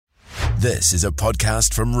This is a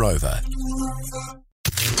podcast from Rover.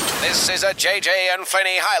 This is a JJ and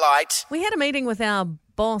Flinny highlight. We had a meeting with our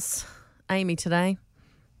boss, Amy, today,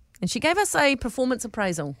 and she gave us a performance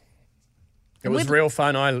appraisal. It was real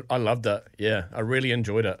fun. I loved it. Yeah, I really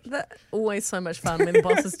enjoyed it. That's always so much fun when the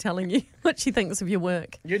boss is telling you what she thinks of your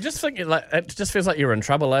work. You just think it just feels like you're in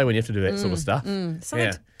trouble, when you have to do that sort of stuff. So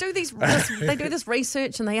Yeah. they do this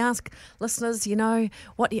research and they ask listeners,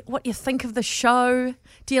 what you think of the show.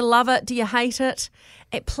 Do you love it? Do you hate it?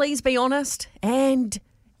 Please be honest. And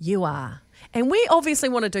you are. And we obviously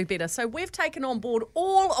want to do better. So we've taken on board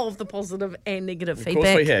all of the positive and negative feedback. Of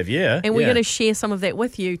course we have, yeah. And we're going to share some of that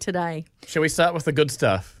with you today. Shall we start with the good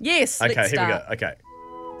stuff? Yes, Okay, let's here start. we go. Okay.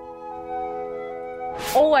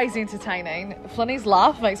 Always entertaining. Flinny's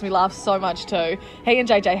laugh makes me laugh so much too. He and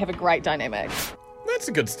JJ have a great dynamic. That's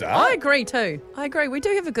a good start. I agree too. I agree. We do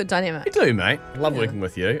have a good dynamic. You do, mate. Love working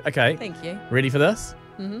with you. Okay. Thank you. Ready for this?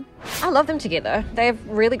 I love them together. They have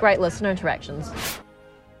really great listener interactions.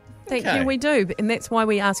 Thank Okay. you, we do. And that's why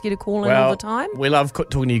we ask you to call in all the time. We love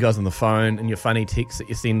talking to you guys on the phone and your funny texts that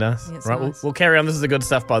you send us. Yeah, it's right, nice. we'll carry on. This is the good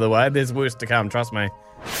stuff, by the way. There's worse to come, trust me.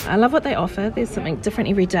 I love what they offer. There's something different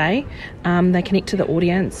every day. They connect to the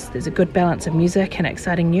audience. There's a good balance of music and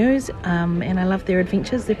exciting news. And I love their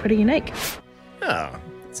adventures. They're pretty unique. Oh.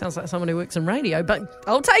 Sounds like someone who works in radio, but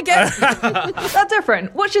I'll take it. They're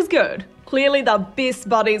different, which is good. Clearly they're best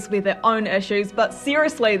buddies with their own issues, but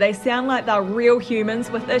seriously, they sound like they're real humans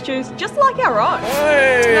with issues just like our own.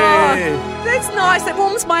 Hey! That's nice. That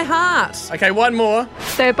warms my heart. Okay, one more.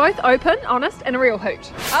 They're both open, honest, and a real hoot.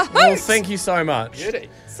 A Well, hoot. thank you so much.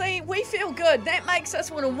 See, we feel good. That makes us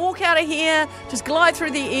want to walk out of here, just glide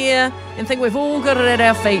through the air, and think we've all got it at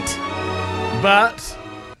our feet. But...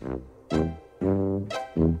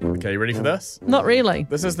 Okay, you ready for this? Not really.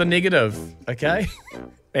 This is the negative, okay?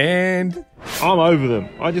 And... I'm over them.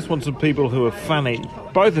 I just want some people who are funny.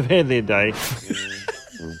 Both have had their day.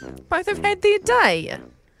 Both have had their day.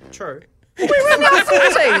 True. We're in our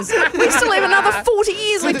 40s. We still have another 40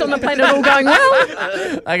 years left on the planet, all going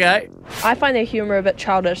well. Okay. I find their humour a bit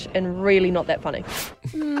childish and really not that funny.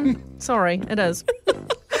 Sorry, it is.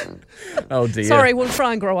 Oh, dear. Sorry, we'll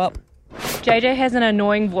try and grow up. JJ has an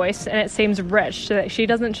annoying voice and it seems rich so that she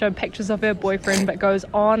doesn't show pictures of her boyfriend but goes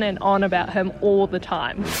on and on about him all the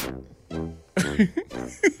time.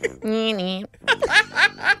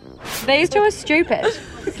 These two are stupid.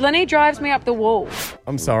 Flinny drives me up the wall.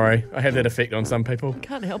 I'm sorry. I have that effect on some people.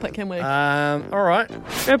 Can't help it, can we? All right.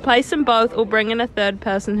 Replace them both or bring in a third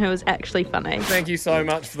person who is actually funny. Thank you so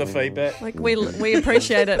much for the feedback. Like, we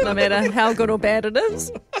appreciate it no matter how good or bad it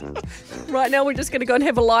is. Right now, we're just going to go and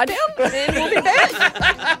have a lie down, and we'll be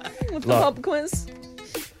back with the pop quiz.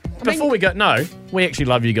 Before we go, no, we actually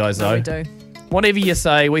love you guys, though. We do. Whatever you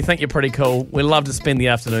say, we think you're pretty cool. We love to spend the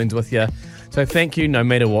afternoons with you. So thank you no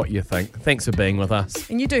matter what you think. Thanks for being with us.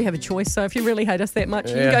 And you do have a choice, so if you really hate us that much,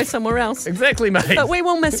 you Yeah. can go somewhere else. Exactly, mate. But we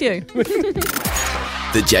will miss you.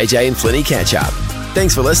 The JJ and Flinny catch up.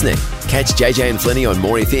 Thanks for listening. Catch JJ and Flinny on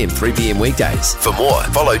More FM 3 p.m. weekdays. For more,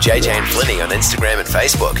 follow JJ and Flinny on Instagram and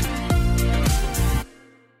Facebook.